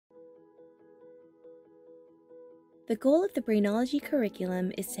The goal of the Brainology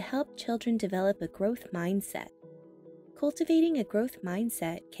curriculum is to help children develop a growth mindset. Cultivating a growth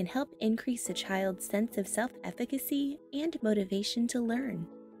mindset can help increase a child's sense of self-efficacy and motivation to learn.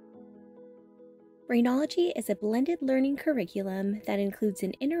 Brainology is a blended learning curriculum that includes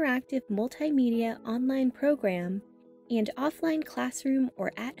an interactive multimedia online program and offline classroom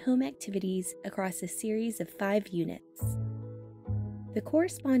or at-home activities across a series of 5 units. The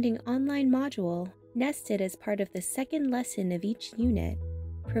corresponding online module, nested as part of the second lesson of each unit,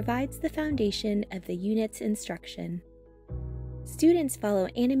 provides the foundation of the unit's instruction. Students follow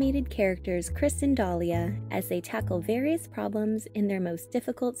animated characters Chris and Dahlia as they tackle various problems in their most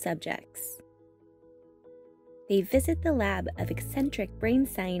difficult subjects. They visit the lab of eccentric brain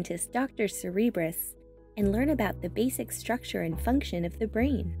scientist Dr. Cerebrus and learn about the basic structure and function of the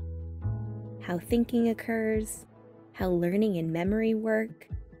brain, how thinking occurs, how learning and memory work,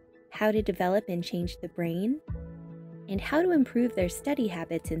 how to develop and change the brain, and how to improve their study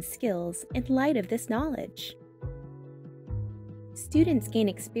habits and skills in light of this knowledge. Students gain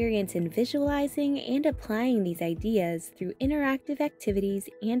experience in visualizing and applying these ideas through interactive activities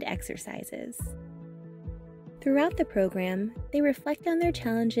and exercises. Throughout the program, they reflect on their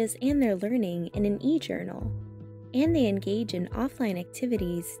challenges and their learning in an e-journal, and they engage in offline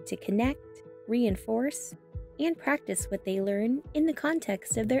activities to connect, reinforce, and practice what they learn in the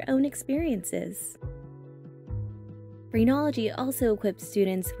context of their own experiences. Brainology also equips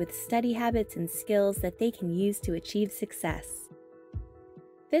students with study habits and skills that they can use to achieve success.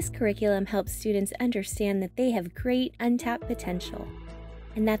 This curriculum helps students understand that they have great untapped potential,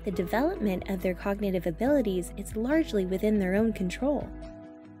 and that the development of their cognitive abilities is largely within their own control.